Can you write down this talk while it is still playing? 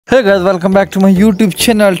Hey guys, welcome back to my YouTube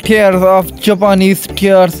channel Tears of Japanese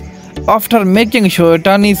Tears. After making sure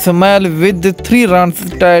Ohtani smile with the 3 runs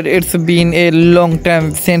tied, it's been a long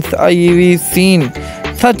time since I've seen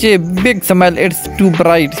such a big smile. It's too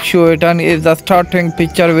bright. Ohtani is the starting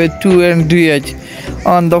pitcher with 2 and DH.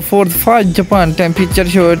 On the 4th Japan time pitcher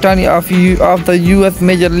Ohtani of the US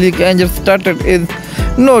Major League Angels started is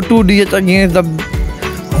no 2 DH against the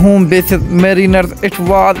home bases Mariners. It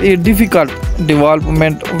was a difficult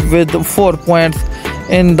development with 4 points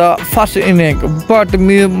in the first inning, but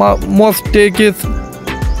Mostake's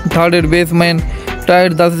third baseman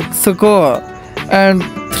tied the score and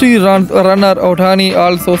 3 runner Ohtani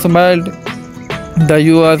also smiled. The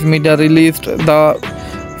US media released the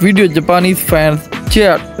video. Japanese fans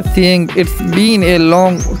cheered, saying it's been a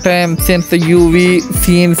long time since you've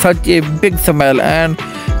seen such a big smile and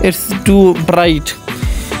it's too bright.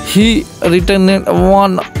 He returned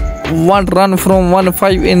one run from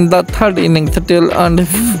 1-5 in the 3rd inning, still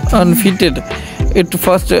undefeated at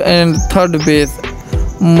first and third base.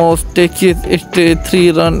 Most takes it a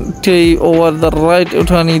 3-run tie over the right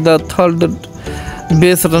Ohtani. The third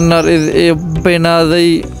base runner is a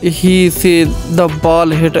Benazai. He said the ball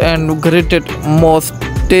hit and greeted most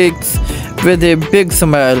takes with a big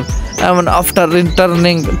smile. Even after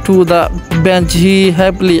returning to the bench, he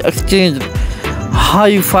happily exchanged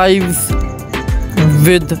high fives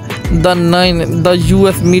with the 9. The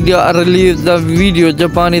US media released the video.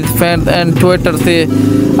 Japanese fans and Twitter say,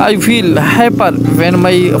 "I feel happier when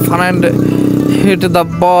my friend hit the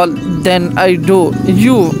ball than I do.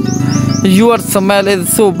 Your smile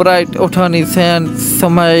is so bright." Ohtani's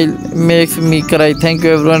smile makes me cry. Thank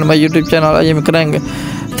you everyone. My YouTube channel, I am crying.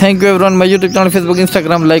 Thank you everyone. My YouTube channel, Facebook,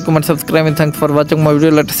 Instagram, like, comment, subscribe, and thanks for watching my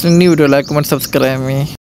video. Let's see new video. Like, comment, subscribe me.